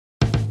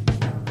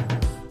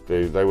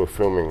they were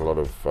filming a lot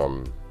of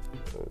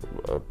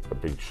a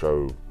big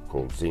show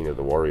called Xena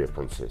the Warrior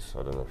Princess.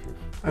 I don't know if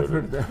you've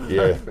heard of that.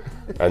 Yeah,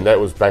 and that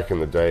was back in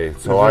the day.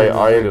 So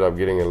I ended up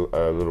getting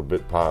a little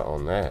bit part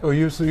on that. Oh,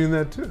 you were seeing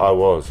that too? I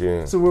was,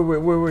 yeah. So where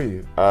were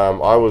you?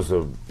 I was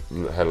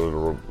had a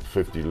little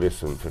 50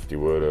 listen, 50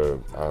 worder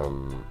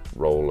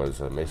role as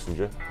a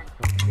messenger.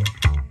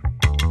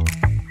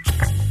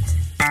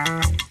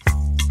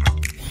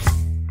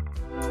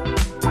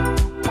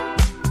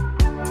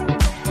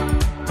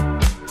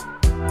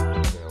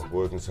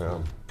 Working, so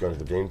I'm going to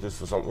the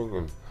dentist or something,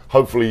 and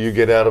hopefully you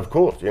get out of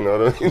court, you know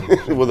what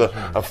I mean, with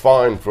a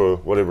fine for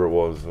whatever it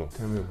was.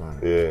 Tell me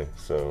about it. Yeah,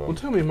 so. Well,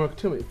 tell me, Mark.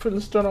 Tell me.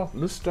 Let's start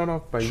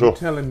off by Sure. you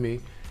telling me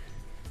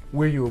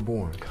where you were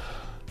born.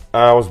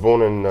 I was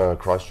born in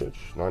Christchurch,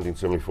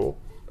 1974.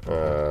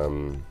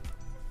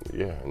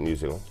 Yeah, in New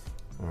Zealand.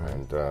 All right.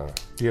 And Do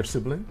you have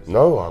siblings?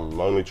 no, I'm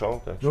only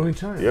child. Actually. The only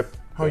child? Yep.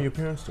 How are your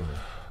parents doing?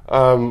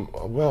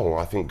 Well,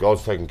 I think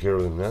God's taking care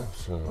of them now.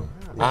 So,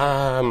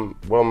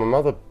 well, my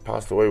mother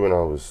passed away when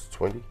I was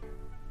 20.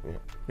 Yeah.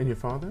 And your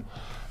father?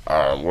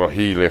 Well,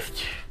 he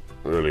left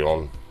early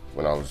on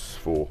when I was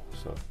 4.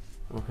 So.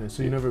 Okay,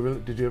 so you never really,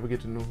 did you ever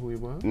get to know who he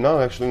was? No,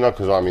 actually, no,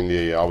 because I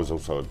mean, I was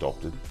also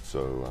adopted.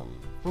 So.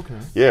 Okay.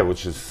 Yeah,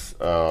 which is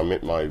I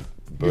met my.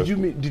 Did you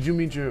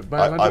meet your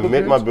biological I met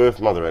parents? my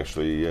birth mother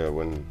actually. Yeah,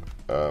 when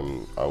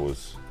I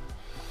was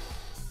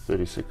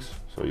 36.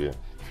 So yeah,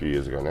 a few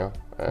years ago now.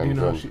 And, Do you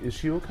know is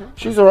she okay?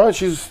 She's all right.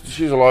 She's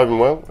alive and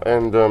well.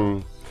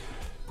 And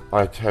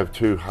I have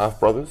 2 half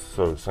brothers,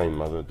 so same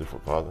mother,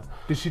 different father.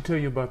 Did she tell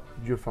you about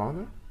your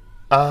father?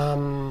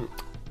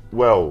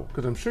 Well,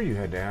 Because I'm sure you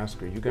had to ask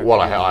her. You got. well,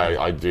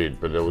 I did,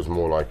 but it was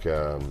more like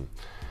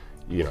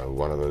you know,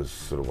 one of those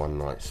sort of one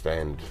night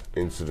stand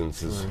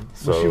incidences. Right.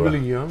 So, was she really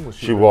young? Was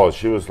She was.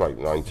 She was like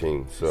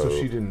 19. So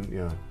she didn't.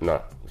 Yeah. No,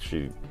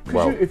 she. Because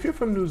Well, if you're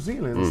from New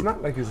Zealand, it's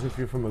not like as if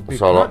you're from a big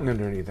So, continent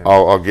or anything.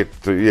 I'll get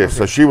to, yeah.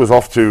 So she was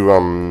off to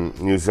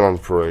New Zealand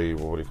for a,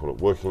 what do you call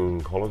it, working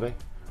holiday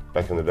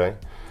back in the day.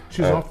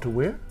 She's off to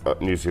where?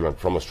 New Zealand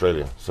from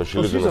Australia. So she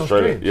Oh, lives she's in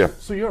Australia. Australian. Yeah,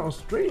 So you're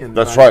Australian.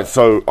 that's right.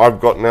 So I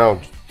got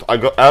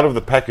out of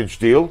the package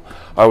deal.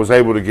 I was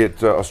able to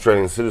get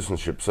Australian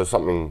citizenship. So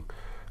something.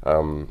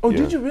 Oh,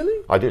 did you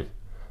really? I did,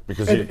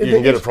 because And- you and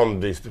can get the- it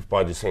from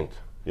by descent.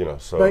 You know.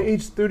 So. By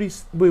age 30,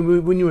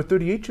 when you were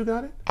 38, you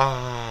got it?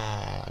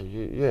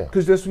 Yeah.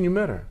 Because that's when you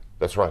met her.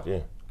 That's right, yeah.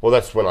 Well,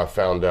 that's when I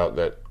found out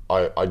that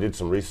I did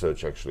some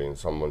research actually, and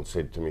someone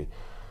said to me,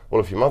 well,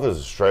 if your mother's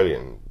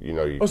Australian, you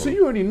know, you Oh, can... so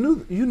you already knew,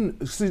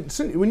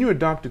 when you were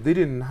adopted, they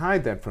didn't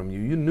hide that from you.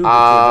 You knew that you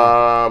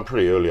were adopted.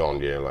 Pretty early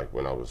on, yeah, like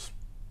when I was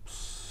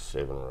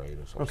 7 or 8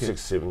 or something, Okay.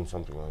 6, 7,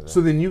 something like that.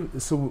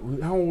 So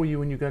how old were you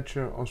when you got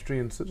your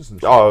Australian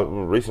citizenship? Oh,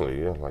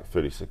 recently, yeah, like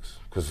 36,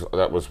 because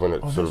that was when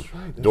it sort that's of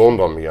right, that's dawned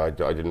on me. I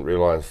didn't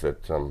realise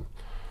that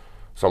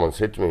someone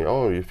said to me,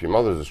 oh, if your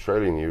mother's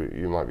Australian,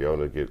 you might be able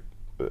to get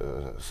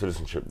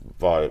citizenship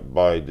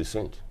by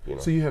descent, you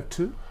know. So you have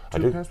two? I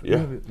Two do, passports? yeah.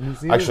 You have a New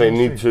Zealand Actually, I and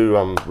need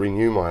Australian. to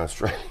renew my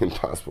Australian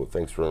passport.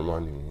 Thanks for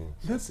reminding me.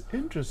 Yeah. That's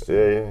interesting.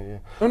 Yeah.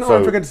 Oh no,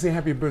 So- I forgot to say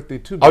happy birthday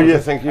too. Oh, because yeah,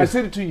 thank you. I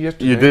said it to you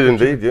yesterday. You did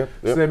indeed, yeah.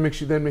 So that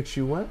makes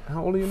you what?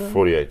 How old are you now?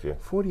 48, yeah.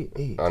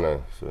 48. I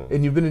know. So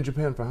And you've been in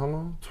Japan for how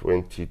long?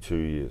 22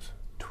 years.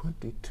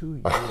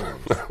 22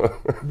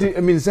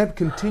 years. Is that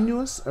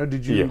continuous, or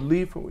did you Yeah.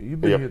 leave?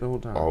 You've been Yep, here the whole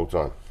time. the whole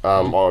time.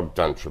 I've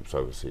done trips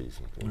overseas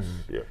and things.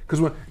 Yeah,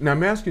 Because now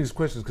I'm asking these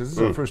questions because this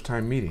is our first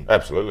time meeting.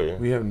 absolutely. Yeah.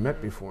 We haven't met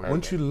before.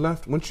 Once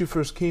you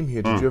first came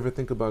here, did you ever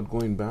think about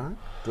going back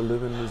to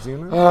live in New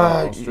Zealand? or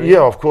Australia?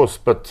 Yeah, of course.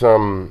 But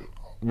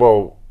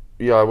well,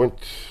 yeah, I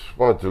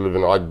wanted to live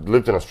in. I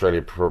lived in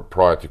Australia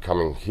prior to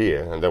coming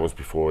here, and that was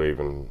before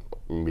even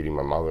meeting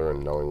my mother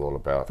and knowing all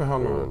about For how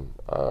her. long? And,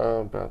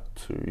 about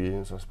 2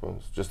 years, I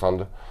suppose, just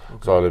under.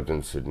 So I lived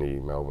in Sydney,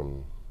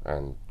 Melbourne,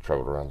 and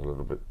travelled around a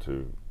little bit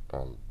to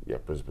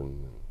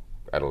Brisbane,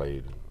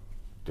 Adelaide, and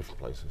different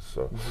places.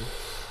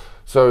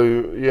 So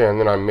yeah, and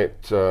then I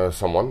met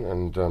someone,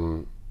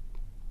 and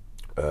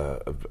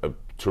a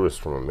tourist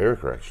from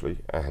America actually,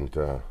 and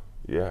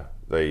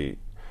they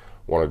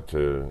wanted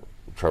to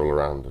travel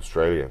around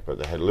Australia, but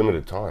they had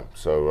limited time.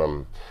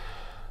 So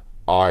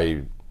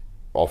I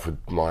offered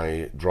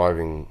my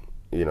driving,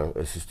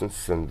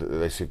 assistance, and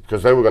they said,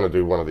 because they were going to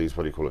do one of these,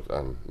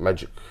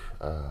 magic,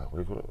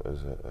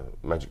 Is it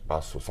a magic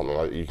bus or something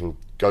like that? You can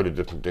go to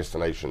different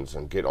destinations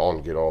and get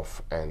on, get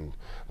off, and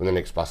when the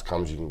next bus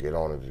comes, you can get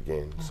on it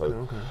again.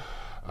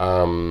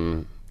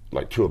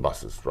 Like tour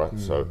buses, right?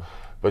 So,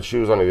 but she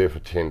was only there for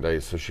 10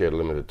 days, so she had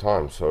limited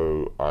time.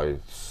 So I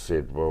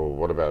said, well,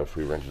 what about if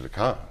we rented a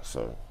car?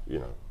 So,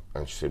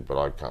 and she said, but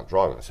I can't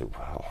drive. And I said,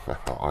 well,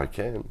 I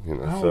can,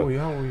 How old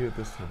were you at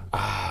this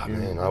time?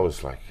 Man, I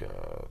was like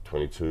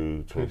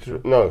 22, 23.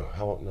 No,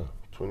 how old? No,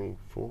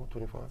 24,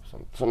 25,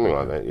 something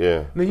like that,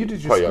 yeah. Now you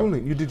did your Quite young.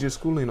 schooling. You did your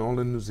schooling all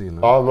in New Zealand.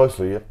 Oh,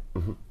 mostly, yeah.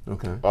 Mm-hmm.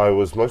 Okay. I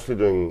was mostly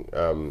doing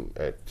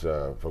at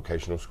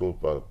vocational school,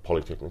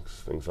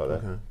 polytechnics, things like that.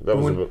 Okay. That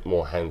was a bit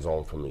more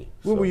hands-on for me.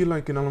 What were you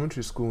like in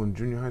elementary school and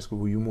junior high school?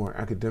 Were you more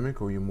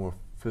academic or were you more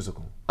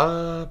physical?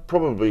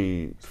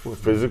 Probably Sportsman.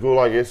 physical,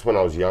 I guess, when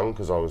I was young,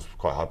 because I was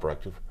quite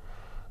hyperactive.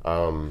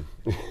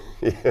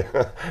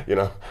 Yeah, you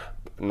know,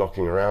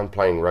 knocking around,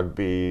 playing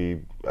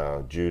rugby,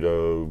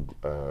 judo,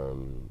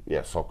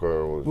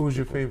 soccer. What was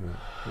your favorite?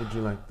 What did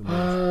you like the most?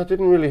 I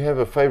didn't really have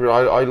a favorite.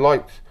 I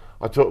liked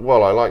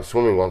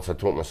swimming once I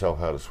taught myself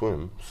how to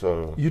swim.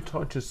 So You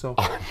taught yourself?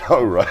 I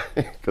know, right?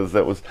 Because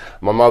that was,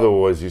 my mother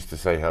always used to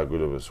say how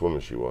good of a swimmer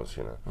she was,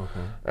 you know.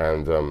 Okay.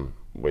 And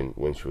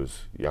when she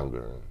was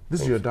younger. And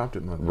This is things. your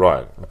adopted mother?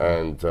 Right. Okay.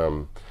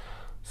 And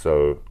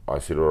so I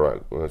said, all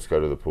right, well, let's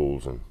go to the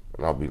pools, and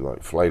I'll be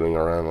like flailing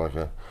around like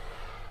a,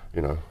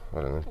 you know,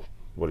 I don't know,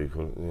 what do you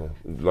call it? Yeah,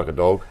 like a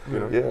dog, you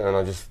know. Yeah, and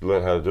I just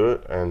learned how to do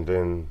it, and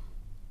then,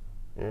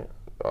 yeah,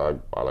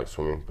 I like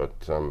swimming, but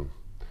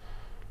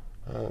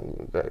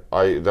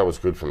that was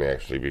good for me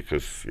actually,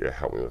 because it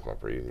helped me with my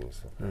breathing and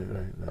stuff.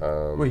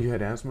 Right. Well, you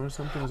had asthma or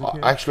something as a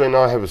kid? Actually,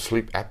 no, I have a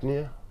sleep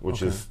apnea,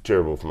 which is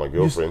terrible for my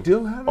girlfriend. You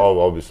still have it? Oh,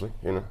 obviously,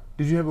 you know.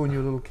 Did you have it when you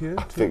were a little kid?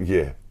 I think,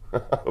 yeah.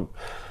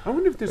 I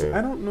wonder if there's,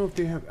 I don't know if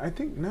they have, I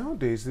think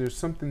nowadays there's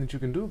something that you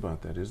can do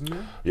about that, isn't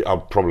there? Yeah,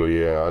 probably,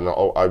 yeah. And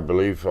I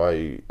believe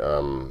I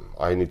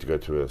need to go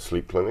to a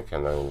sleep clinic,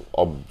 and they'll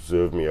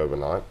observe me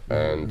overnight.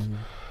 And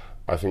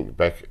I think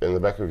back in the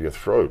back of your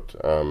throat,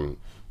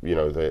 you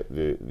know,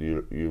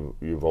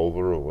 your vulva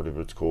or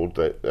whatever it's called,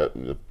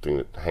 the thing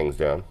that hangs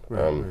down,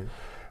 Right.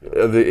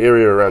 the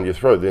area around your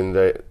throat. Then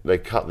they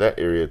cut that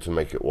area to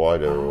make it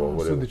wider or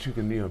whatever, so that you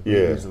can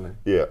breathe easily.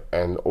 Yeah,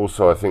 and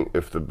also I think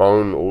if the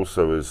bone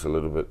also is a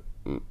little bit,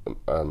 you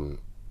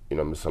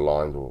know,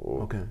 misaligned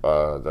or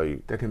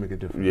That can make a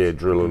difference. yeah,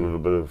 drill a little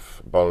bit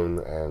of bone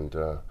and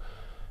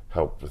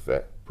help with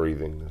that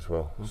breathing as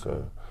well. Okay.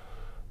 So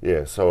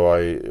yeah, so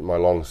my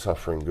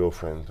long-suffering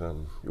girlfriend,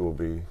 you will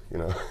be, you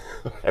know,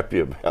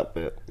 happy about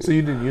that. So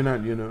you don't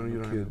have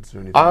kids or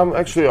anything? Like that?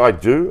 Actually, I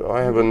do.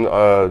 I have a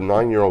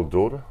 9-year-old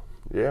daughter.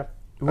 Yeah.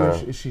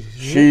 Is she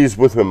here? She's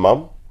with her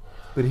mum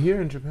But here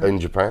in Japan? in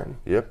Japan.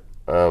 Yep.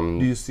 Do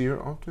you see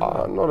her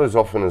often? Not as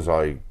often as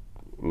I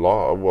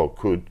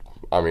could.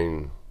 I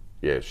mean,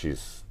 yeah,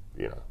 she's,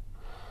 you know,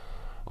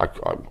 I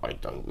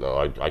don't know.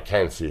 I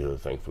can see her,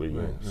 thankfully.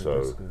 Right, Yeah. So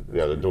that's good,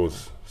 yeah, the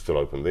door's still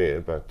open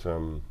there, but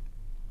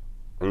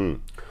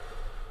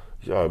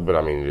yeah, but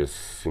I mean, there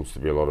seems to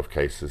be a lot of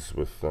cases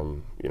with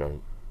you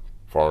know,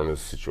 foreigners'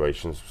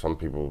 situations. Some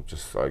people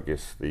just, I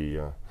guess, I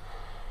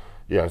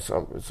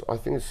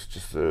think it's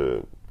just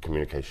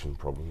communication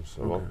problems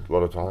a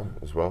lot of time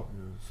as well.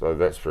 Yeah. So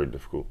that's very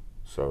difficult.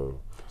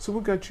 So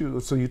what got you?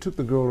 So you took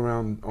the girl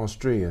around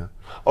Australia.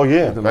 Oh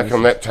yeah, back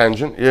on that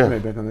tangent. Yeah,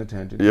 right, back on that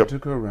tangent. Yep. You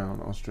took her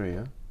around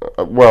Australia.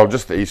 Well,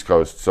 just the East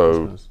Coast.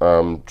 So East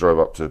Coast. Drove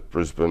up to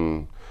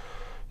Brisbane.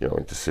 You know,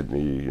 went to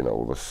Sydney. You know,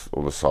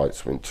 all the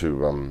sites. Went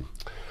to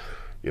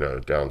you know,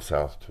 down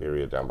south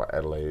area, down by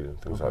Adelaide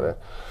and things like that.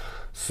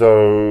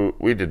 So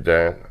we did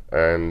that,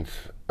 and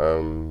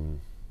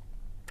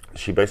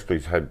she basically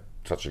had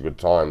such a good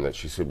time that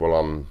she said,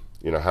 well,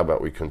 you know, how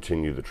about we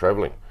continue the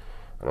traveling?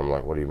 And I'm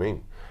like, what do you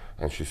mean?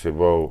 And she said,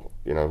 well,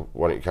 you know,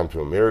 why don't you come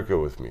to America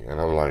with me? And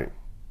I'm like,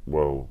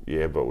 well,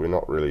 yeah, but we're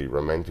not really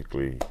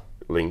romantically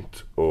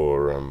linked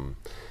or,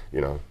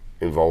 you know,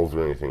 involved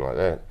or anything like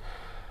that.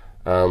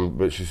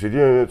 But she said,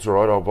 yeah, it's all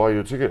right, I'll buy you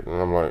a ticket. And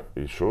I'm like,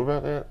 are you sure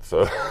about that?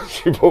 So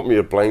she bought me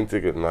a plane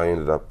ticket, and I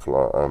ended up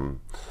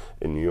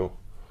in New York.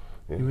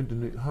 Yeah. You went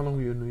to how long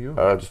were you in New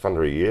York? Just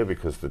under a year,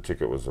 because the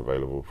ticket was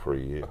available for a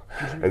year.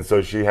 And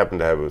so she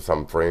happened to have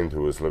some friend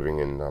who was living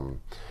in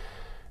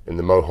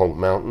the Mohonk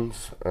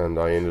Mountains, and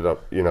I ended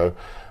up, you know,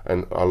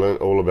 and I learned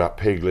all about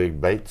peg leg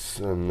baits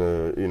and,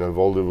 you know,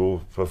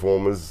 vaudeville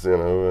performers, you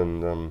know,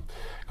 and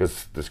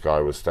because this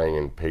guy was staying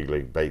in Peg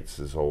Leg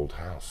Bates' old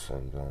house,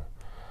 and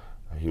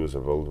he was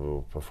a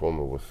vaudeville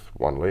performer with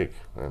one leg,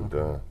 and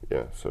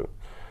yeah, so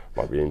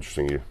might be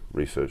interesting you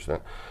research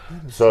that.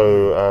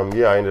 So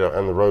yeah, I ended up,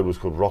 and the road was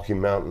called Rocky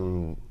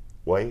Mountain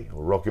Way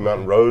or Rocky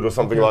Mountain Road or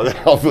something like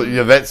that. I thought,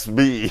 yeah, that's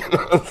me.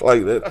 It's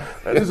like that.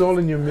 This is all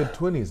in your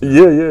mid-20s.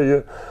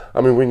 Yeah.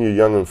 I mean, when you're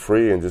young and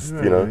free and just,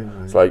 Right, you know,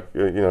 right. it's like,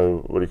 you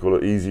know, what do you call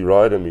it, easy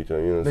rider meter,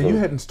 you know. Now, you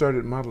hadn't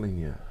started modeling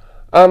yet.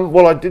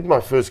 Well, I did my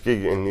first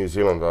gig in New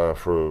Zealand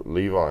for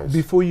Levi's.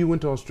 Before you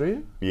went to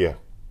Australia? Yeah.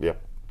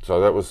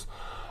 So that was...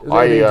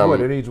 At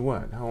age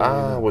what? How old were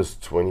you? I was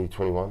 20,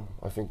 21,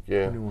 I think,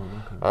 yeah.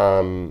 21,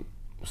 okay.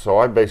 So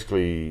I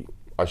basically,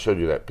 I showed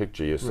you that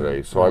picture yesterday.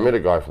 Right, So I met a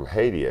guy from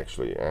Haiti,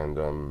 actually, and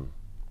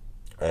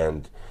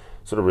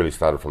sort of really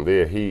started from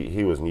there.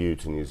 He was new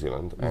to New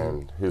Zealand,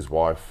 and his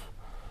wife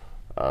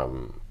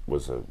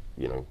was a,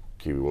 you know,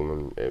 Kiwi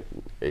woman,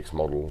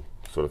 ex-model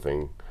sort of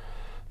thing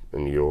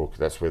in New York.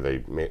 That's where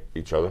they met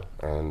each other,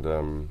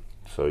 and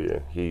so yeah,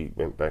 he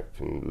went back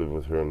and lived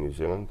with her in New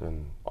Zealand,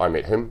 and I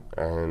met him,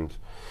 and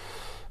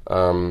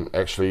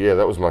actually, yeah,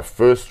 that was my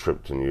first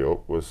trip to New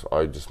York. Was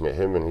I just met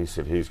him, and he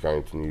said he's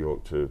going to New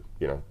York to,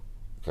 you know,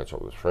 catch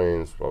up with his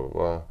friends, blah blah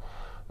blah.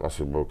 And I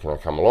said, well, can I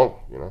come along?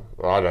 You know,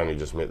 well, I'd only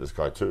just met this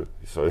guy too,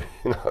 so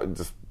you know, I'd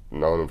just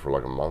known him for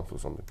like a month or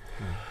something.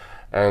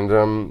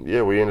 And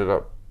yeah, we ended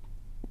up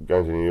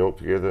going to New York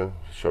together.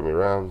 He showed me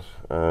around.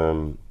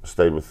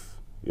 Stayed with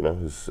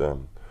his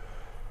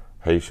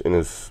in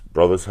his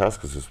brother's house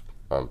because his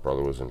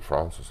brother was in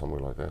France or somewhere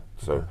like that.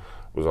 So it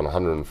was on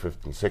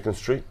 152nd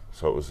Street.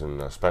 So it was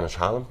in Spanish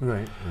Harlem.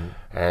 Right.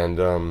 And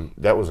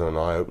that was an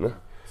eye opener.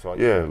 So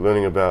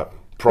learning about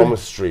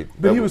Promise Street.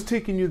 But he was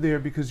taking you there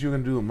because you were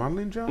going to do a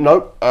modeling job?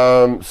 Nope.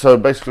 So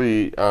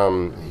basically,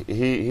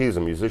 he's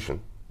a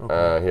musician.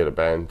 Okay. He had a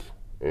band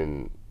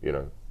in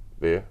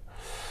there,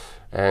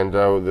 and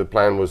the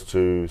plan was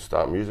to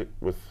start music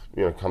with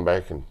come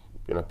back and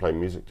play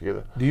music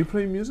together. Do you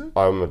play music?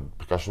 I'm a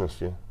percussionist.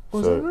 Yeah. Oh,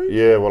 is that right?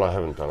 Yeah. Well, I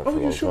haven't done it for a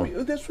long you showed time. me.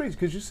 Oh, that's right,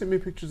 because you sent me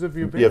pictures of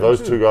your band. Yeah,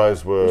 those two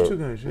guys were. Those two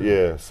guys. Yeah.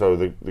 Yeah. So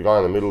the guy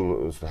in the middle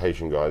was the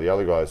Haitian guy. The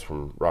other guy's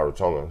from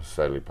Rarotonga.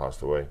 Sadly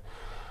passed away.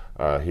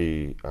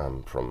 He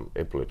from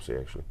epilepsy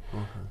actually.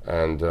 Okay.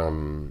 And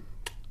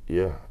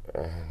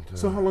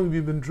so how long have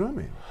you been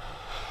drumming?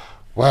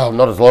 Well,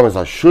 not as long as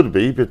I should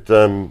be, but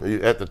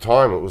at the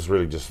time it was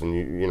really just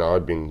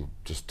I'd been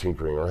just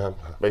tinkering around.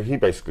 But he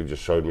basically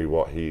just showed me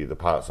the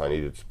parts I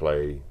needed to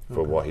play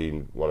for what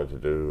he wanted to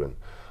do, and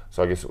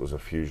so I guess it was a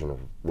fusion of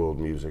world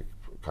music,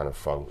 kind of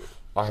funk.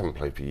 I haven't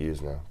played for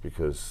years now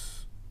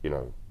because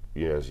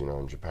as you know,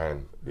 in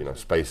Japan,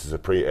 space is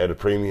at a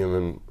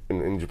premium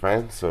in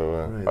Japan, so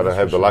I don't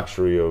have the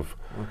luxury of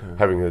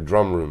having a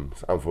drum room,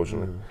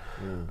 unfortunately.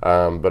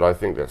 But I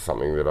think that's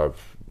something that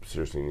I've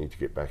seriously need to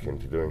get back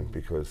into doing,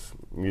 because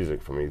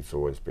music for me has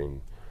always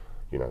been,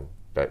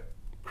 that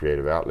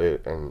creative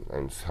outlet and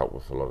it's helped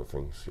with a lot of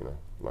things,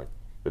 like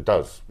it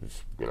does,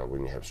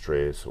 when you have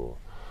stress or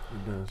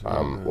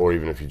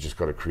even if you just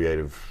got a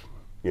creative,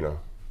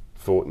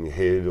 thought in your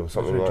head or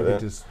something like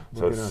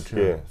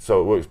that.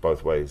 So it works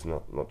both ways,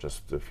 not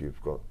just if you've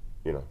got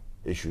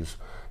issues.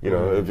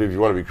 If you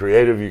want to be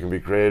creative, you can be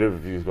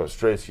creative. If you've got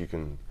stress, you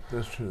can.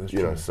 That's true. That's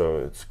true. So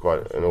it's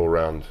quite an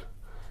all-round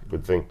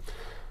good thing.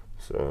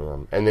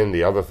 So and then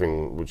the other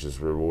thing, which is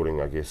rewarding,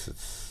 I guess,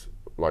 it's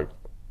like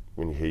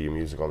when you hear your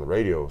music on the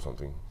radio or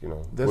something,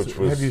 which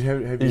was. Have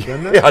you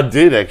done that? Yeah, I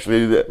did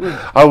actually.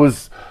 I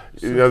was.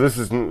 This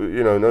is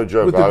no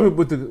joke.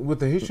 With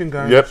the Haitian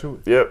guy.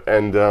 Yep,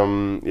 and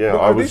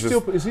I was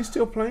is he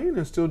still playing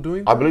and still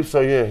doing? I believe so.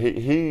 Yeah,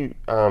 he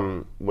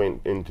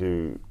went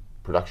into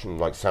production,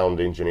 like sound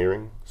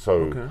engineering.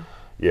 So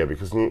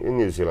because in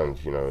New Zealand,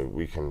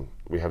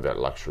 we have that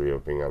luxury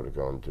of being able to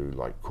go and do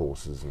like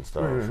courses and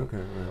stuff.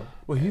 Right.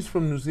 Well, he's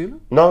from New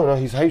Zealand. No,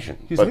 he's Haitian.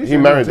 He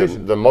married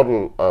the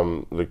model,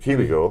 the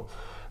Kiwi girl,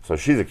 so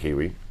she's a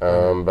Kiwi.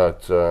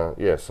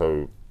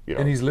 So.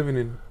 And he's living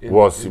in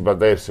but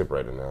they're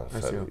separated now. I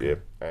see, okay. Yeah,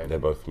 and they're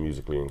both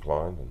musically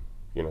inclined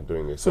and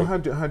doing this. So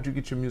how'd you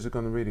get your music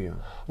on the radio?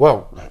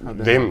 Well,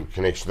 them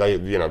connection. They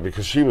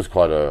because she was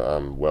quite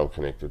a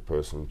well-connected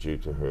person due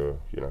to her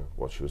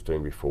what she was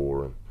doing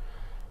before, and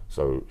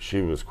so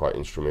she was quite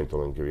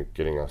instrumental in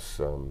getting us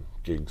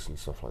gigs and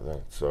stuff like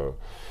that. So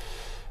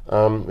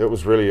it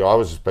was really, I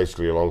was just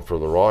basically along for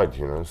the ride,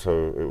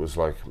 So it was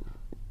like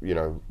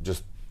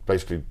just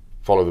basically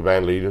follow the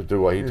band leader, do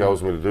what he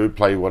tells me to do,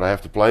 play what I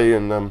have to play,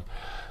 and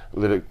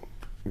let it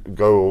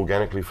go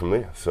organically from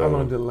there. So how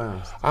long did it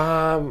last?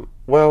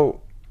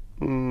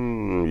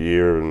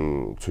 Year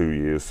and 2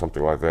 years,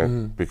 something like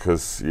that.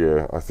 Because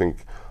I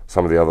think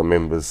some of the other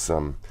members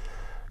got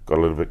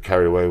a little bit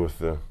carried away with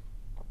the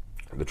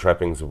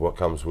trappings of what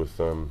comes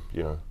with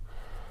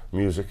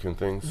music and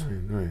things,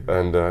 right.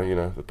 And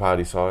the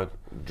party side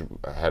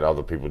had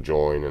other people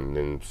join, and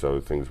then so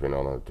things went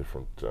on a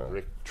different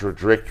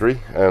trajectory,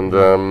 and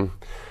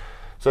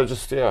so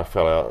just fell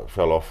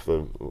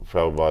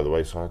by the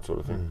wayside, sort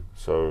of thing.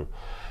 So,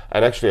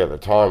 and actually at the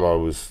time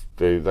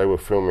they were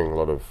filming a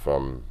lot of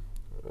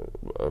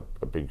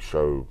a big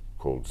show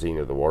called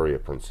Xena the Warrior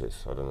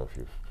Princess. I don't know if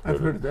you've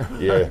heard of that.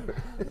 Yeah,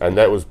 and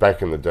that was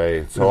back in the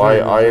day. So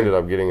I ended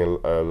up getting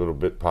a little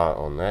bit part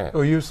on that.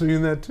 Oh, you were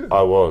in that too?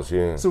 I was,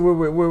 yeah. So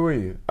where were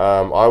you?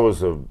 I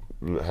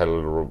had a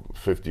little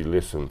 50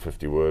 less than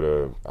 50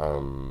 word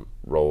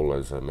role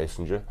as a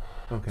messenger.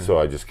 Okay. So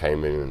I just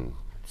came in and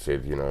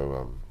said,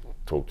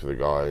 talked to the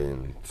guy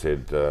and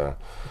said,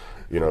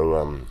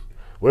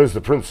 where's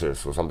the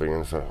princess or something?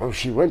 And so,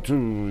 she went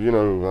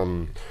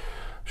to,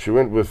 she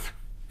went with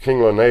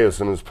King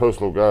Linnaeus and his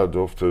personal guard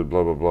off to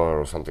blah blah blah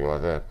or something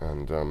like that,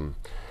 and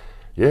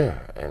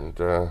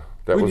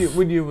that was.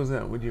 What year was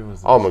that?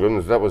 Oh my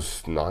goodness, that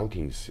was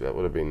 90s. That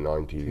would have been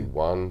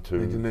 91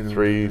 to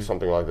 3,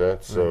 something like that.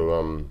 Right.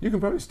 So you can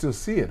probably still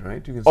see it,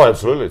 right? You can. Oh,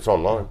 absolutely, it's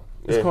online.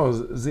 It's called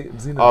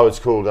Xena. Oh, it's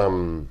called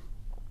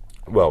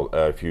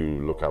if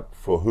you look up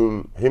for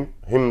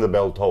him the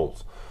bell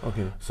tolls.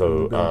 Okay.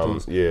 So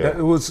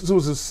it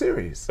was a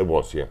series. It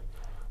was, yeah.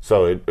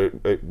 So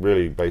it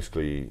really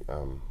basically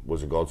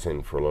was a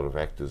godsend for a lot of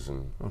actors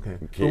and. Okay.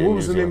 But what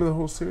was the name of the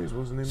whole series?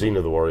 What was the name?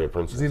 Xena the Warrior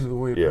Princess. Xena the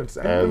Warrior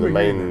Princess. And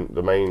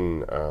the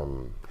main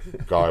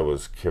guy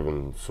was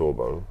Kevin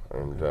Sorbo,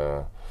 and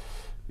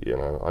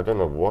I don't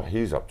know what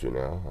he's up to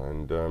now,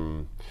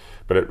 and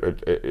but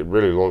it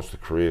really launched the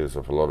careers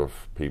of a lot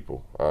of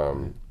people.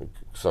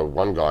 So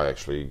one guy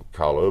actually,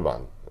 Carl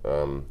Urban,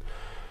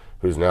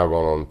 who's now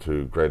gone on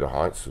to greater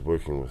heights,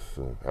 working with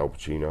Al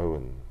Pacino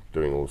and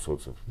doing all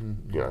sorts of,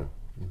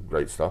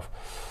 great stuff.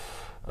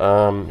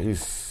 He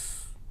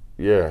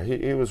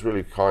was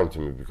really kind to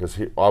me because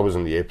I was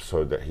in the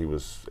episode that he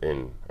was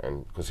in,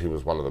 and because he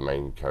was one of the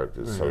main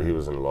characters, so he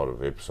was in a lot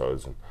of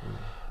episodes,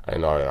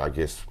 and I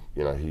guess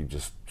he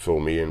just saw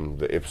me in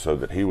the episode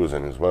that he was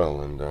in as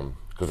well, and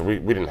because we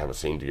didn't have a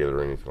scene together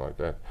or anything like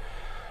that,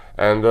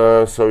 and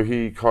so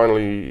he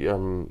kindly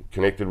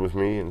connected with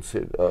me and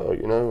said,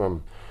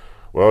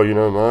 well,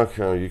 Mark,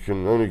 you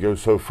can only go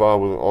so far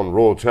on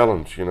raw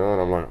talent, and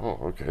I'm like, oh,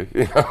 okay,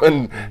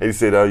 and he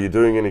said, are you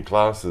doing any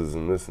classes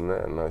and this and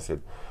that, and I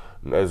said,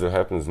 as it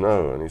happens,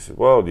 no. And he said,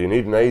 well, do you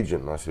need an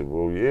agent? And I said,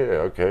 well,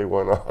 yeah, okay,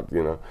 why not,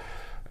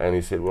 and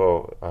he said,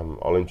 well,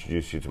 I'll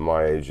introduce you to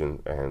my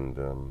agent and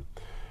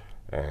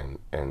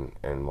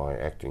my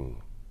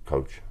acting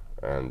coach,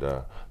 and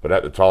but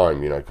at the time,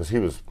 because he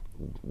was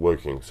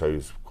working, so he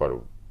was quite a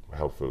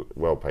healthy,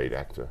 well-paid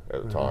actor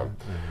at the time,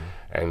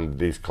 and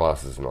these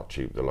classes are not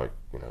cheap. They're like,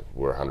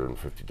 were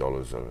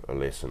 $150 a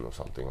lesson or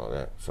something like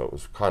that. So it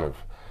was kind of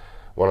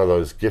one of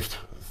those gifts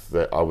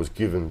that I was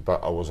given,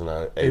 but I wasn't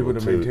able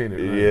to maintain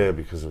it. Right? Yeah,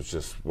 because it was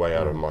just way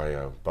out of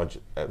my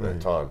budget at that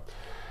time.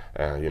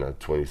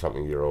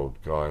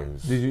 20-something-year-old guy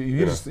who's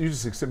you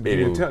just accept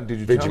eating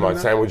Vegemite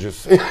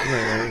sandwiches,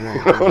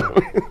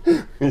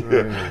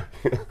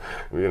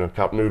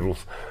 cup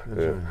noodles,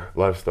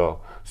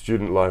 lifestyle,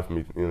 student life,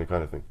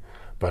 kind of thing.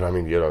 But I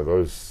mean,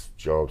 those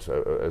jobs,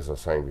 as I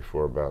was saying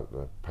before about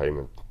the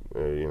payment,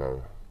 really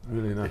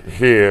not.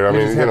 Here, I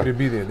mean, happy to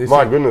be there.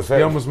 My goodness,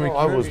 I was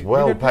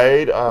well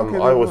paid.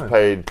 I was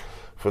paid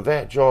for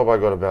that job. I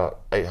got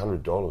about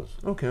 $800.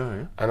 Okay, all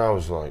right. And I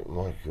was like,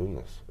 my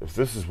goodness, if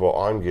this is what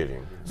I'm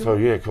getting. So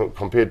yeah,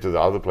 compared to the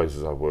other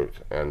places I've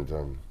worked,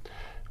 and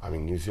I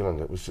mean, New Zealand,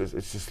 it's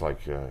just like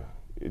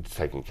it's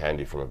taking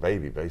candy from a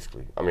baby,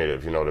 basically. I mean,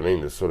 if you know what I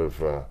mean. There's sort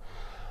of.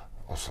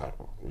 I was like,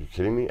 are you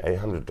kidding me?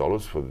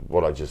 $800 for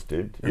what I just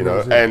did, and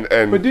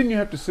but didn't you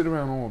have to sit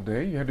around all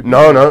day? You had to.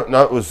 No.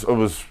 It was.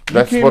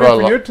 That's what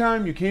I. Your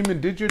time. You came and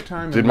did your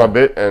time. Did my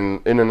bit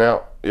and in and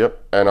out. Yep.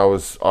 And I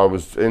was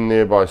in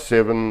there by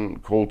 7,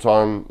 call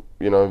time.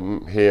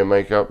 Hair,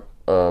 makeup,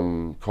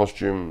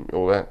 costume,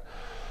 all that.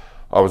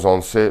 I was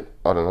on set.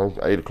 I don't know,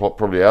 8 o'clock.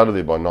 Probably out of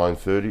there by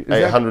 9:30.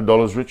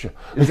 $800 richer.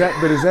 Is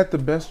that the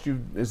best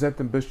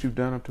you've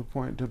done up to a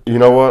point? You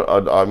know what?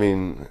 I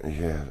mean,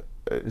 yeah.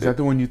 Is that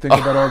the one you think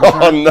about all the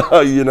time?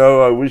 Oh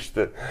no, I wish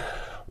that.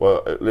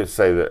 Well, let's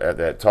say that at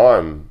that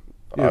time,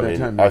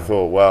 I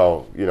thought,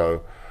 well,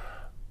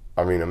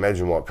 I mean,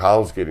 imagine what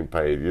Carl's getting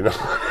paid.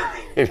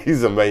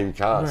 He's a main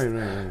cast.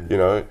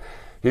 Right.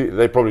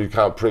 They probably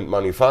can't print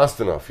money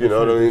fast enough. You know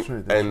what I mean?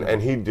 That's right.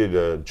 And he did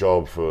a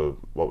job for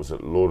what was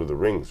it, Lord of the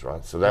Rings,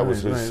 right? So that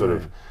was his sort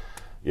of.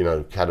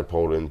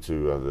 Catapult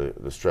into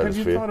the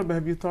stratosphere.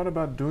 Have you thought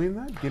about doing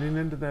that? Getting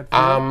into that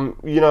field?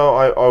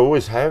 I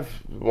always have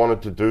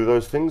wanted to do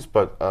those things,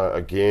 but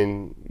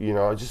again,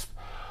 I just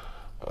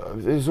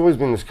there's always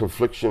been this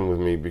confliction with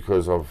me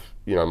because of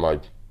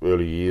my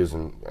early years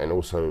and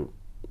also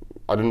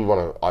I didn't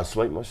want to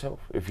isolate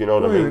myself, if you know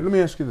what I mean. Let me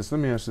ask you this,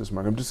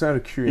 Mark. I'm just out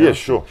of curiosity.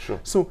 Yeah, sure.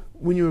 So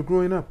when you were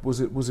growing up, was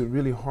it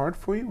really hard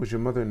for you? Was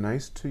your mother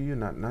nice to you,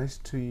 not nice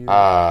to you?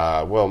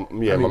 My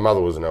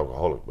mother was an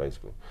alcoholic,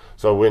 basically.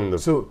 So when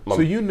So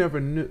you never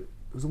knew.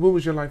 What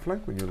was your life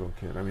like when you were a little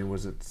kid? I mean,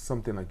 was it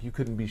something like you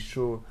couldn't be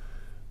sure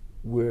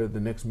where the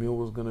next meal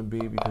was going to be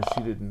because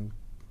she didn't?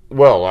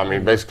 Well, I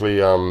mean, basically,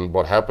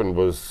 what happened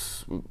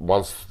was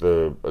once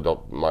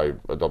my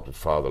adopted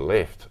father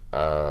left,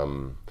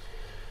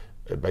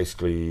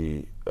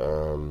 basically,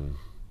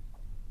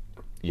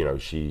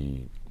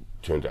 she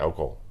turned to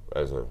alcohol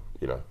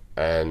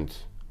and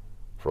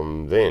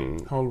from then.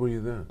 How old were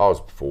you then? I was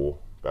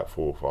about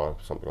 4 or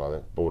 5, something like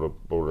that,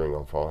 bordering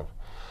on 5.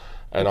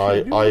 And I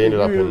ended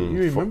up in.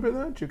 You remember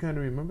that? You kind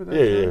of remember that?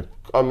 Yeah.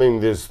 I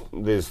mean, there's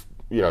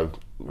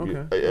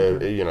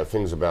Okay.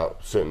 Things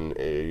about certain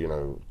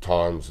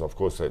times. Of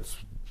course, that's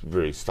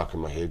very stuck in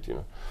my head.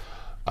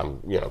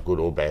 Good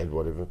or bad,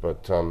 whatever.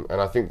 But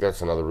and I think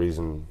that's another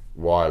reason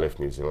why I left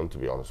New Zealand. To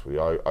be honest with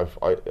you,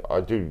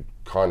 I do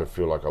kind of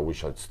feel like I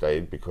wish I'd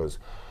stayed because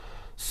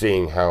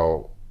seeing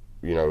how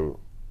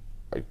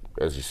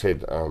as you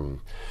said,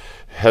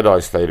 had I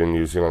stayed in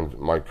New Zealand,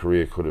 my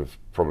career could have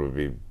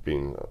probably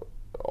been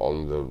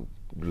on the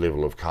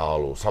level of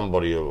Carl or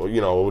somebody, or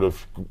I would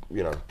have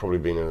probably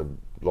been in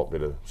a lot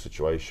better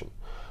situation.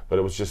 But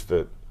it was just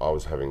that I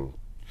was having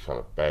kind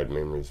of bad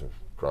memories of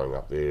growing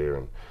up there,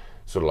 and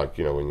sort of like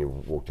when you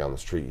walk down the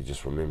street, you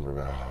just remember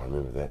I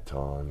remember that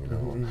time,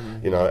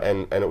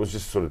 and it was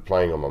just sort of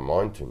playing on my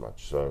mind too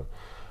much. So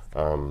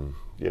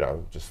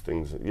just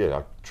things,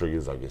 like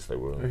triggers, I guess they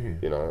were,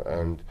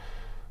 and.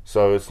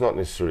 So it's not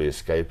necessarily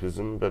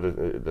escapism, but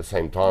at the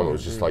same time, it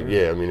was just like,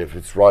 I mean, if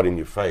it's right in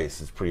your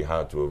face, it's pretty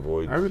hard to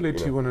avoid. I relate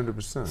to you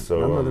 100%. So,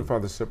 my mother and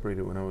father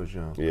separated when I was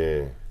young.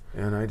 Yeah.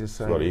 And I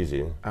decided it's not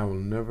easy. I will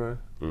never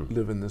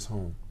live in this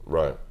home.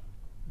 Right.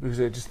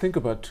 Because I just think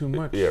about too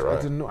much. Yeah, right.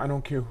 I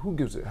don't care who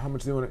gives it, how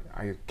much they want it.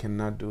 I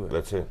cannot do it.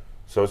 That's it.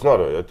 So it's not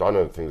I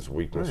don't think it's a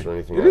weakness or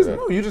anything It like is that.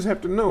 no. You just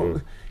have to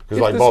know. Because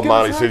If like the Bob skin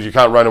Marley is says, hot- you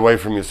can't run away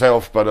from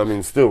yourself, but I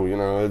mean, still, you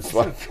know, it's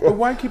like... But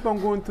why keep on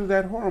going through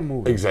that horror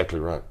movie? Exactly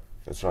right.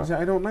 That's right.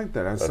 I don't like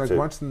that. It's That's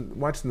like it.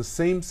 watching the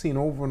same scene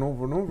over and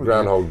over and over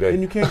Groundhog again. Day.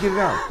 And you can't get it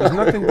out. There's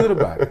nothing good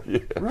about it. Yeah.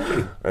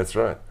 Right. That's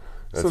right.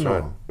 That's So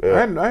right. no,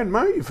 Yeah. I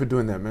admire you for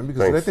doing that, man,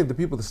 because Thanks. I think the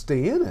people that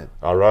stay in it,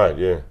 All right,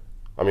 yeah.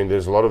 I mean,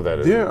 there's a lot of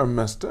that. they are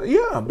messed up.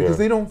 Yeah, because Yeah.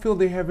 they don't feel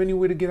they have any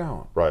way to get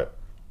out. Right.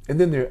 And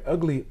then they're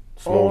ugly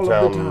Small all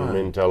town of the time.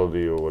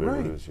 mentality or whatever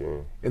Right. it is, yeah.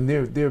 And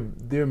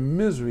their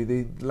misery,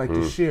 they like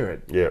to share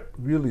it. Yeah,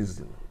 Real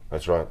easily.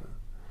 that's right.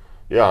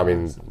 Yeah, I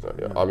mean,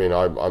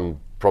 I'm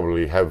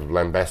probably have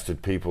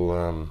lambasted people,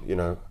 you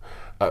know,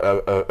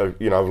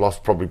 you know, I've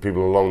lost probably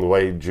people along the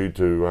way due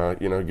to,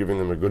 you know, giving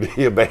them a good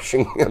ear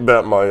bashing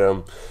about my,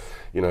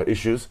 you know,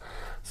 issues.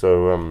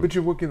 So, But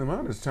you're working them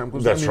out as time goes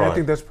on. That's I mean, I right.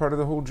 think that's part of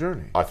the whole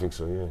journey. I think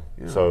so,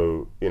 yeah. Yeah.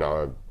 So, you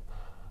know,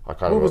 I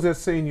kind What of... was that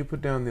saying you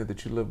put down there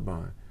that you lived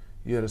by?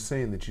 You had a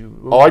saying that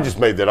you... Oh, I just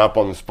made that up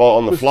on the spot,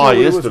 on the fly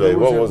yesterday.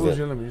 What was it?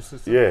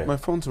 it? Yeah. My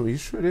phone's on. You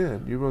sure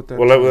did. You wrote that.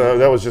 Well, down.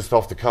 that was just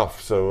off the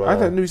cuff, so... I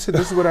thought you said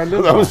this is what I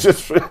live by. that was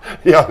just...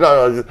 Yeah,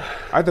 no,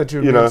 I thought you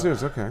were you being know,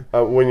 serious. Okay.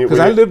 when you... Because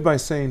when I you- live by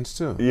sayings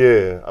too.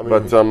 Yeah, I mean,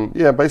 but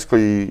yeah,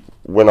 basically,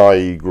 when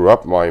I grew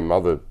up, my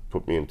mother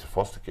put me into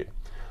foster care.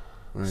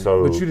 Right.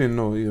 So But you didn't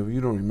know.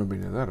 You don't remember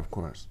any of that, of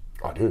course.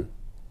 I do.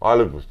 I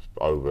lived with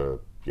over,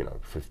 you know,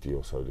 50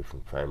 or so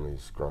different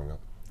families growing up.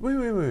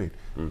 Wait.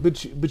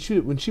 But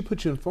you, when she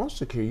put you in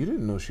foster care, you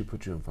didn't know she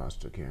put you in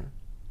foster care.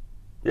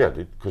 Yeah, I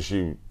did, because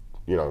she,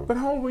 you know, But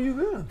how old were you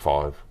then?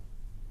 5.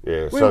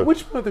 Yeah, Wait, so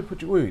which mother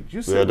put you? Wait,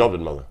 you the said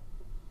adopted mother.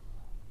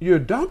 your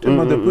adopted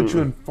mother put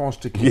you in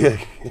foster care.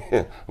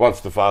 Yeah, once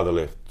the father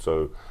left,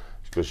 so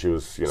because she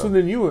was, you know, So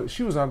then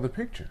she was out of the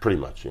picture. pretty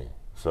much, yeah.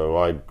 So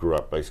I grew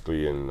up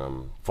basically in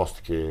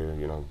foster care,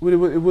 you know. Well,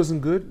 it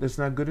wasn't good. It's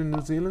not good in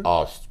New Zealand.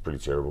 Oh, it's pretty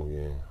terrible,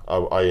 yeah.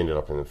 I ended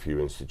up in a few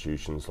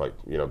institutions, like,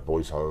 you know,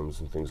 boys' homes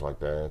and things like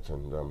that,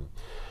 and,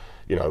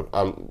 you know,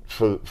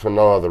 for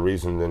no other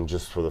reason than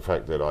just for the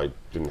fact that I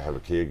didn't have a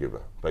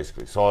caregiver,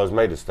 basically. So I was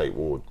made a state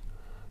ward,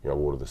 you know,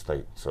 ward of the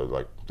state. So,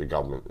 like, the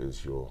government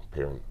is your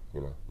parent,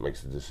 you know,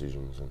 makes the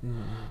decisions and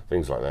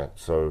things like that.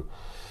 So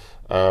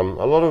a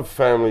lot of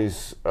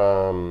families, you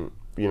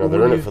know,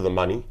 they're in it for the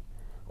money.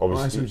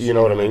 Obviously, you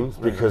know what I mean,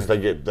 because they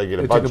get a They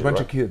budget, take a bunch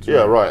right? of kids, yeah,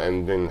 right. right,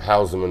 and then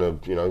house them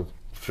in a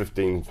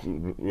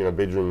 15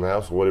 bedroom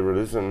house or whatever it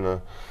is, and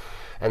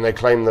they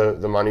claim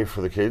the money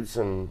for the kids,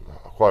 and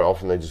quite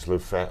often they just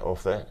live fat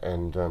off that,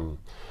 and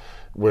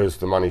whereas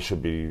the money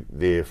should be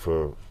there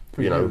for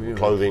you know you, yeah.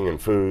 clothing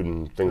and food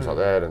and things like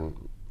that, and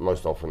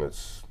most often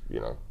it's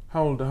you know.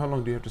 How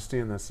long do you have to stay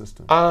in that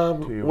system?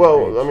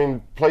 Well, I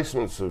mean,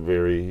 placements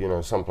vary. You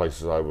know, some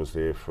places I was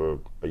there for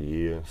a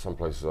year. Some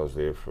places I was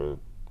there for,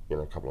 you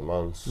know, a couple of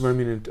months. I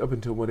mean, up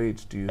until what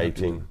age do you?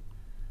 18.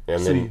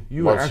 And So then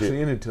you were once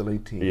actually in it till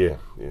 18. Yeah.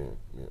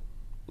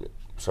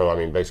 So I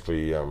mean,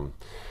 basically,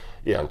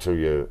 until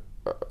you're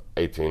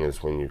 18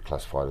 is when you're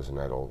classified as an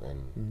adult,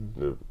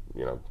 and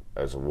you know,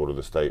 as a ward of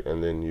the state,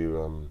 and then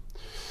you,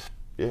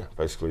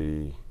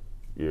 basically,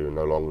 you're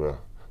no longer.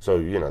 So,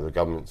 you know, the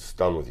government's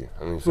done with you.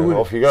 And you say, wait,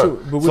 off you go.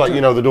 but It's like,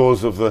 you know, the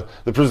doors of the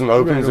prison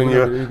opens and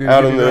you're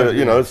out in the,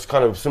 you know, it's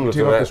kind of similar to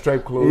take that. off the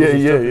striped clothes Yeah, and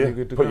yeah, stuff and yeah. you're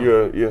good to Put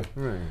go. your,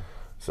 Right.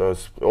 So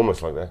it's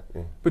almost like that,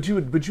 yeah. But you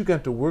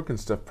got to work and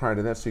stuff prior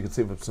to that, so you could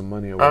save up some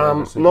money or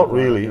whatever. so you Not could go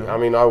out, really. you know? I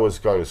mean, I was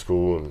going to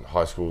school and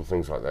high school,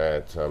 things like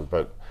that.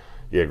 But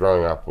yeah,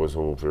 growing up was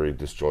all very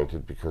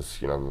disjointed because,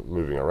 you know,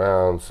 moving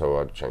around, so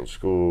I'd change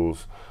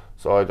schools.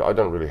 So I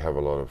don't really have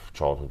a lot of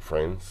childhood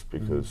friends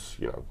because,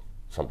 you know,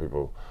 some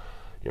people,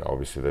 you know,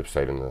 obviously they've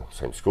stayed in the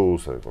same school,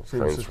 so they've got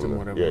Same friends system, from the,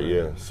 whatever, yeah.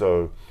 right.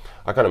 So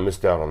I kind of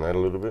missed out on that a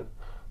little bit.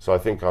 So I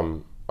think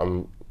I'm a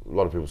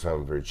lot of people say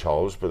I'm very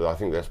childish, but I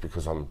think that's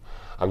because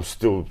I'm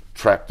still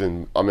trapped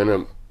I'm in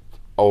an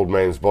old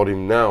man's body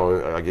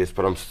now, I guess,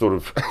 but I'm sort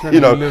of, you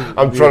know,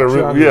 I'm trying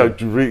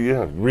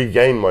to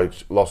regain my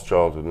lost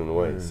childhood in a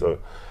way. So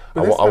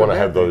But I that's want not to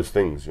have bad, though. those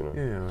things, you know.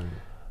 Yeah. Right.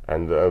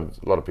 And a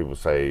lot of people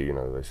say, you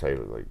know, they say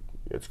like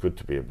it's good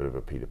to be a bit of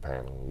a Peter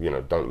Pan, or, you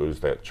know, don't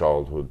lose that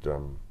childhood,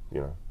 you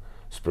know,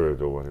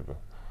 spirit or whatever.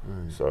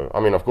 Right. So, I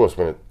mean, of course,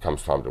 when it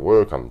comes time to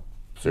work, I'm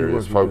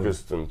serious,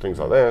 focused, and things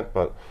like that.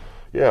 But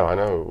yeah, I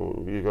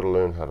know you got to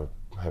learn how to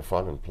have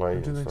fun and play.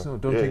 Don't you and think stuff. so?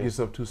 Don't Yeah. take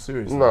yourself too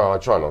seriously. No, I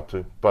try not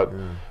to. But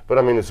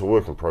I mean, it's a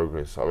work in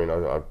progress. I mean,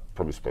 I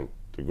probably spent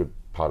a good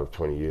part of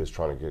 20 years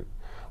trying to get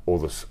all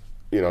this,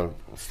 you know,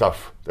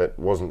 stuff that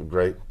wasn't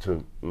great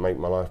to make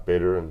my life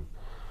better and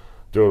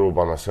do it all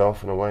by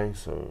myself in a way.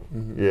 So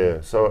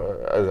yeah. So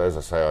as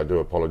I say, I do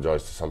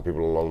apologise to some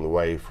people along the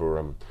way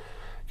for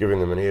giving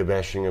them an ear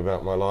bashing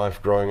about my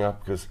life growing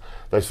up, because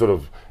they sort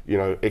of, you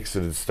know,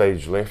 exited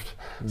stage left.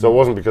 So it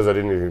wasn't because I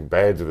did anything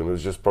bad to them. It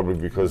was just probably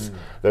because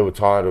they were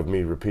tired of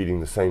me repeating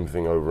the same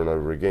thing over and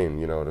over again.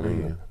 You know what I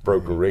mean? A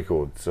broken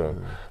record. So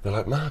they're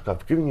like, Mark,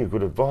 I've given you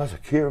good advice. I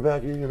care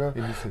about you. You know,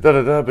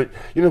 But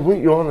you know,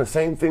 weren't you on the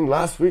same thing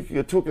last week?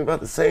 You're talking about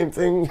the same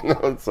thing. You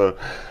know. So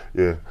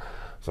yeah.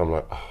 So I'm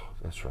like, oh,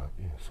 That's right.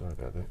 Yeah, sorry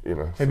about that. You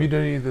know. Have you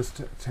done any of this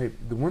type?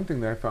 The one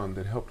thing that I found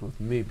that helped with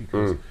me,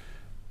 because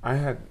I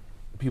had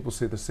people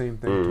say the same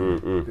thing to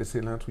me. They say,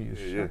 "Lance, will you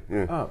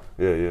shut up?"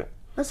 Yeah, yeah.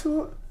 I said,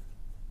 "Well,"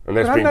 and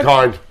that's but being I'm not,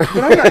 kind.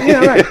 But I'm not,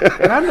 yeah,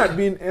 right. And I'm not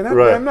being, and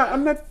Right.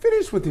 I'm not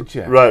finished with it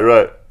yet. Right,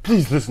 right.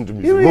 Please listen to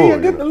me You some know, more.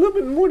 you got a little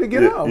bit more to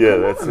get out. Yeah,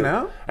 Come that's on it.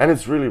 now. And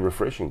it's really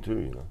refreshing too,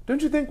 you know.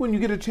 Don't you think when you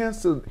get a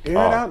chance to air it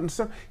out and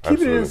stuff, keep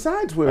Absolutely. it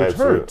inside where it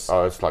Absolutely. hurts.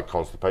 Oh, it's like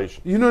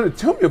constipation. You know,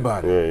 tell me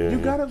about it. Yeah, yeah, you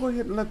yeah. gotta go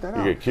ahead and let that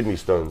You out. get kidney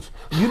stones.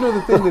 You know,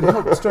 the thing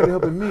that started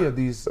helping me are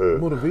these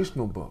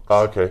motivational books.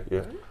 Oh, okay,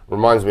 yeah.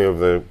 Reminds me of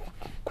the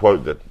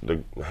quote that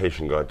the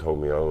Haitian guy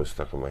told me. I always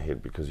stuck in my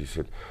head because he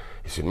said,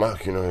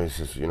 Mark, you know, he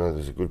says, you know,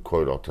 there's a good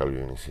quote I'll tell you.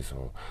 And he says,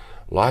 oh,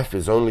 life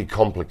is only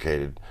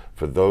complicated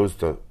for those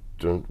that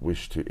don't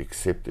wish to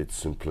accept its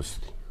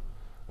simplicity.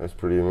 That's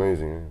pretty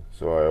amazing. Yeah?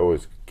 So I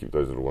always keep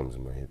those little ones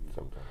in my head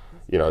sometimes.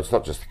 You know, it's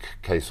not just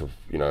a case of,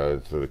 you know,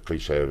 the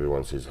cliche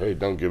everyone says, hey,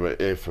 don't give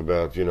a F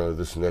about, you know,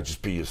 this and that,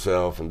 just be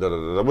yourself and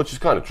da-da-da-da, which is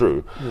kind of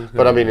true.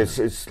 But I mean,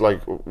 it's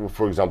like,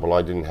 for example,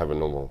 I didn't have a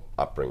normal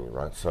upbringing,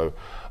 right? So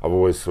I've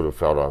always sort of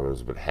felt I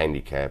was a bit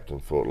handicapped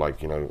and thought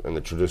like, you know, in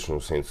the traditional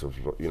sense of,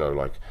 you know,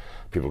 like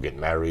people get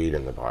married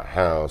and they buy a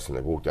house and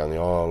they walk down the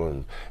aisle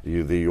and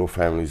your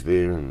family's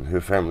there and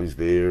her family's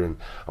there. And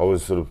I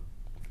was sort of,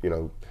 you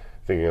know,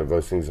 thinking of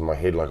those things in my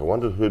head, like I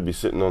wonder who'd be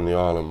sitting on the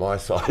aisle on my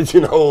side,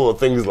 you know, or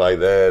things like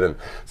that. And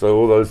so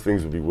all those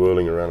things would be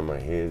whirling around in my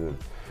head.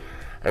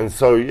 And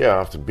so, yeah,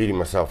 after beating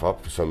myself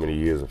up for so many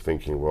years of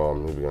thinking, well,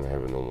 I'm never going to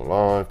have a normal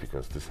life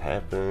because this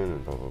happened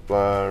and blah, blah,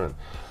 blah, and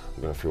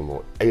I'm going to feel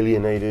more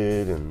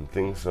alienated and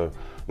things. So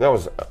that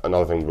was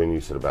another thing when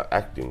you said about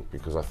acting,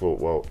 because I thought,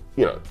 well,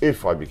 you know,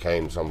 if I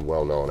became some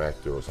well-known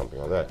actor or something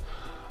like that,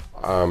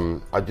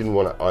 I didn't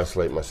want to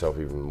isolate myself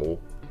even more.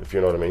 If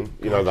you know what I mean,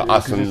 you know, the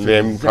us and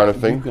them kind of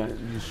thing.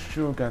 You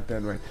sure got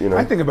that right. You know?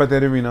 I think about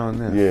that every now and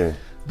then. Yeah.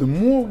 The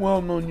more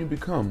well-known you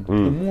become, the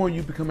more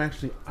you become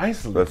actually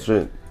isolated. That's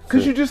it.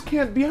 Because you just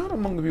can't be out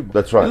among the people.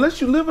 That's right. Unless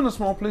you live in a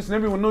small place and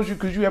everyone knows you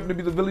because you happen to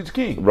be the village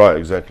king. Right,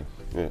 exactly.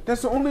 Yeah.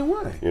 That's the only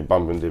way. You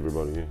bump into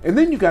everybody, yeah. And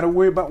then you got to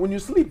worry about when you're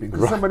sleeping.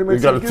 Because somebody might You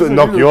got say, to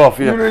knock you off,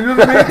 yeah. You know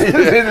what I mean?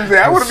 They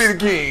say, I want to be the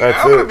king.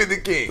 I want to be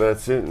the king.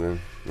 That's it, man.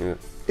 Yeah.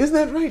 Isn't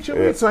that right?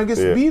 You're right. So I guess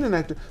being an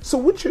actor. So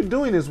what you're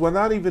doing is,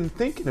 without even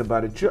thinking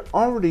about it, you're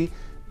already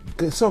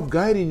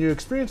self-guiding your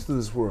experience to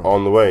this world.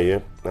 On the way, yeah.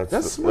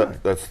 That's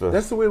smart. That's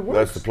the way it works.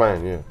 That's the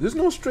plan, yeah. There's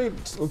no straight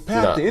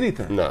path to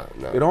anything. No.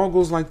 It all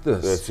goes like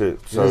this. That's it.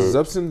 So there's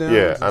ups and downs.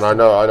 Yeah, and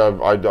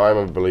I'm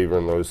a believer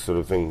in those sort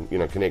of things, you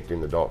know,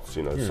 connecting the dots,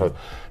 you know. Yeah. So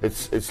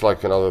it's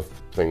like another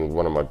thing.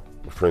 One of my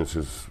friends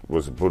who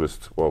was a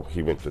Buddhist, well,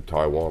 he went to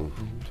Taiwan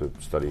to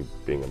study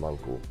being a monk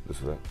or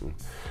this or that. And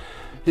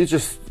he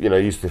just, you know,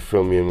 used to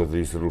fill me in with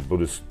these little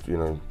Buddhist, you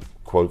know,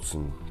 quotes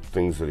and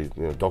things that he,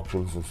 you know,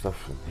 doctrines and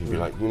stuff. And he'd be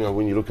like, you know,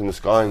 when you look in the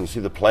sky and you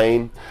see the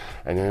plane,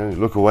 and you know, you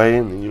look away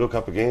and then you look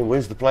up again,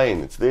 where's the plane?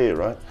 It's there,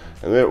 right?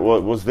 And there, well,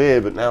 it was there,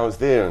 but now it's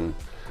there. And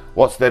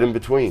what's that in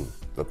between?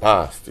 The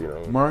past, you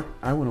know. Mark,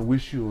 I want to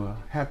wish you a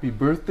happy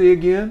birthday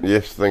again.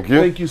 Yes, thank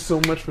you. Thank you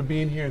so much for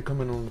being here and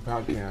coming on the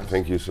podcast.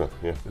 Thank you, sir.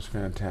 Yeah, it's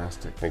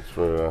fantastic. Thanks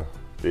for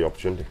the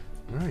opportunity.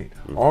 Right.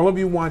 All of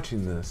you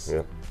watching this,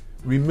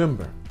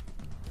 remember,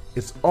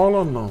 it's all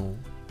alone.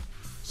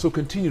 So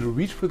continue to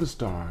reach for the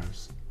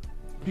stars,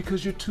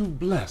 because you're too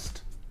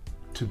blessed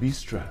to be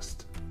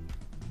stressed.